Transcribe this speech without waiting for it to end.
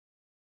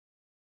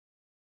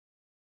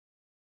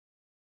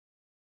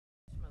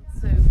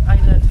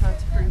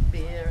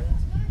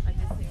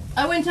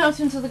I went out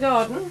into the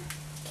garden,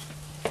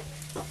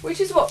 which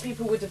is what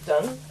people would have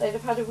done. They'd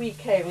have had a wee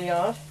kale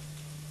yard,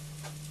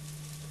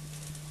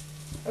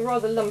 a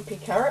rather lumpy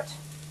carrot.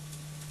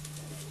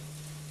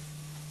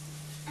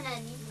 An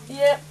onion.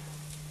 Yep.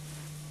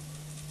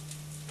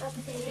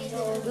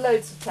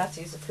 Loads of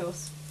tatties, of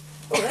course.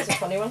 Oh, there's a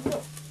funny one.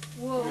 Look.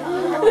 Whoa.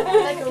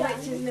 Like a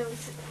witch's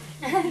nose.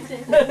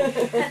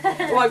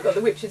 Oh, I've got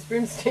the witch's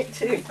broomstick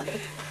too.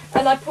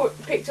 And I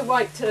picked a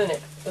white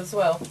turnip as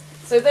well.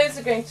 So those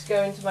are going to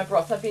go into my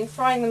broth. I've been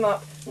frying them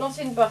up, not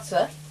in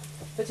butter,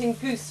 but in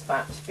goose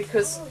fat,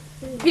 because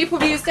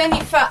people used any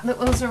fat that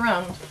was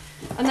around.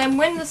 And then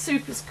when the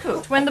soup is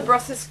cooked, when the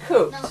broth is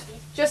cooked,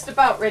 just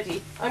about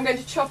ready, I'm going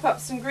to chop up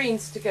some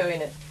greens to go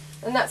in it.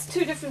 And that's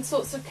 2 different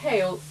sorts of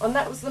kale, and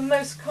that was the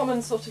most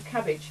common sort of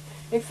cabbage.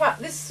 In fact,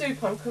 this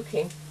soup I'm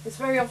cooking is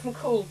very often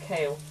called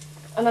kale.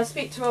 And I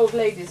speak to old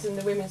ladies in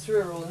the women's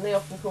rural, and they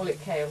often call it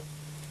kale.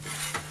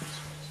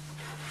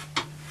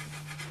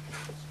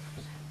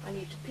 I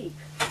need to peep.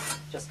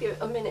 Just give it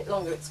a minute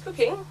longer. It's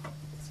cooking.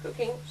 It's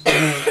cooking.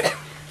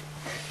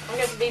 I'm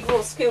going to need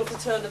more skill to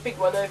turn the big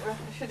one over.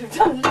 I should have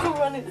done a little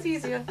one, it's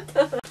easier.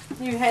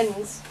 New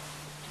hens.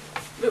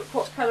 Look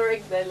what colour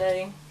egg they're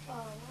laying.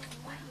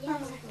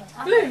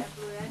 Blue.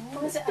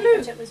 Was it? Blue.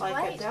 I thought it was Like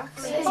white. a duck.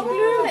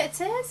 Oh, it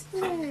is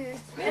blue.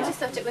 I just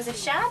thought it was a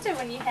shadow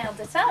when you held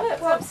it up. Yeah,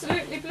 it's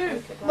absolutely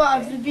blue.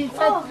 What, have they been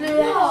fed blue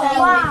eggs?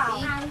 Wow.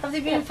 Have they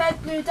been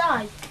fed blue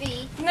dye?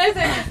 No,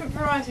 they're a different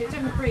variety, a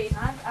different breed.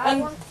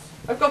 And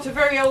I've got a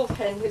very old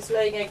hen who's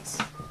laying eggs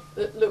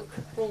that look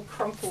all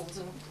crumpled,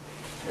 and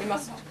they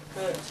must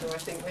hurt her, I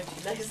think, when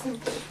she lays them.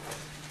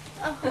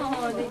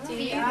 Oh,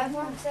 they do. I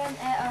want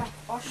an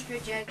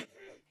ostrich egg.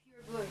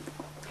 Pure blue.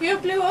 Pure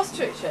blue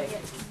ostrich egg.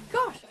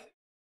 Gosh.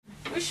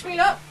 Wish me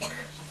luck.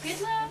 Good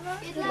luck.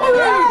 Good luck.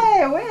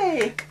 Away,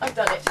 away. I've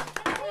done it.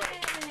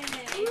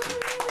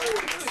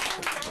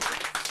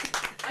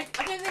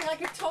 I don't think I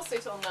could toss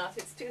it on that.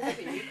 It's too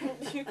heavy.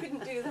 You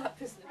couldn't do that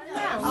business.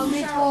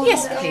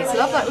 Yes, please,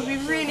 love. That would be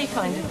really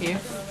kind of you.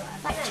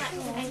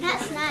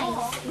 That's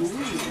nice.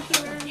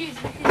 Use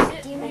because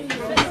it.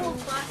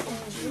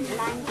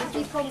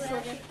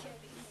 Language.